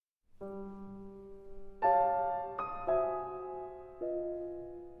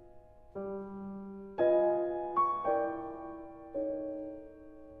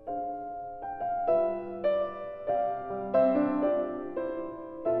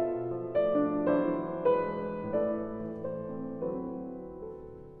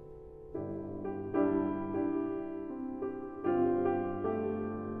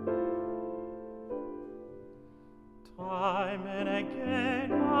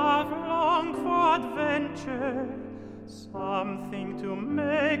something to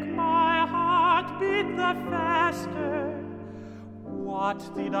make my heart beat the faster.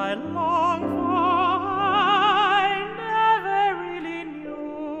 What did I long for? I never really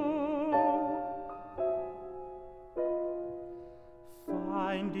knew.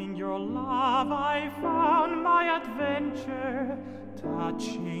 Finding your love, I found my adventure.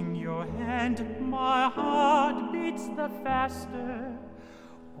 Touching your hand, my heart beats the faster.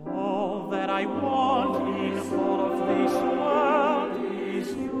 All that I want in all of this world is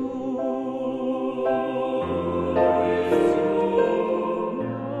you.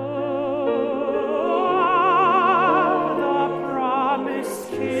 The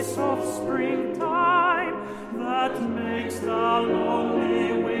promised kiss of springtime that makes the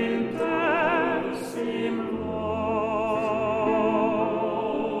lonely winter seem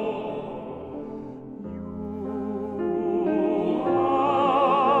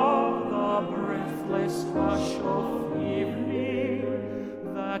hush of evening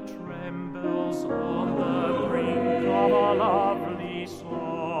that trembles on the brink of a lovely song.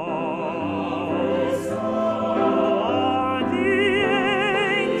 You're the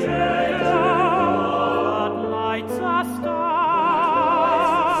angel that lights a star,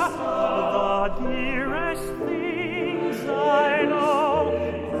 the dearest things I know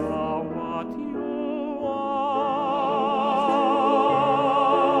are what you are.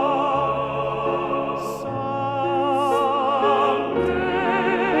 Someday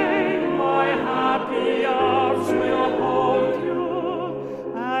my happy arms will hold you,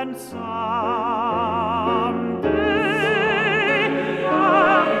 and someday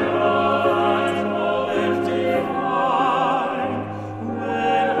I'll know that moment divine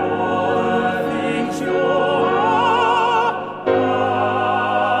when all the things you are mine.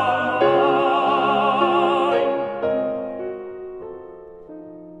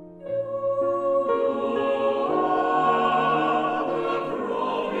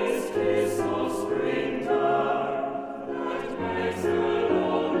 Kiss of springtime that makes the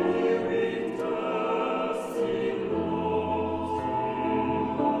lonely winter seem low,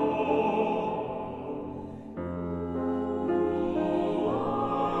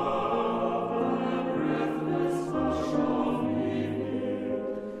 the breathless hush of evening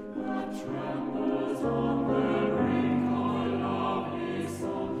that trembles on the brink of a lovely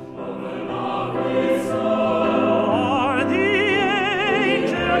song, of a lovely song. The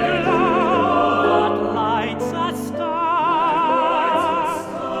angel that lights a star,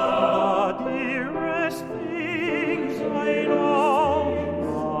 the dearest things I know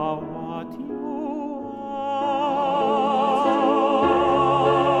are what you are.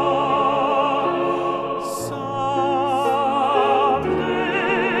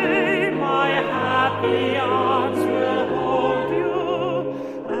 Someday my happy arms will hold you,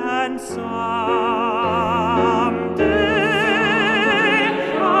 and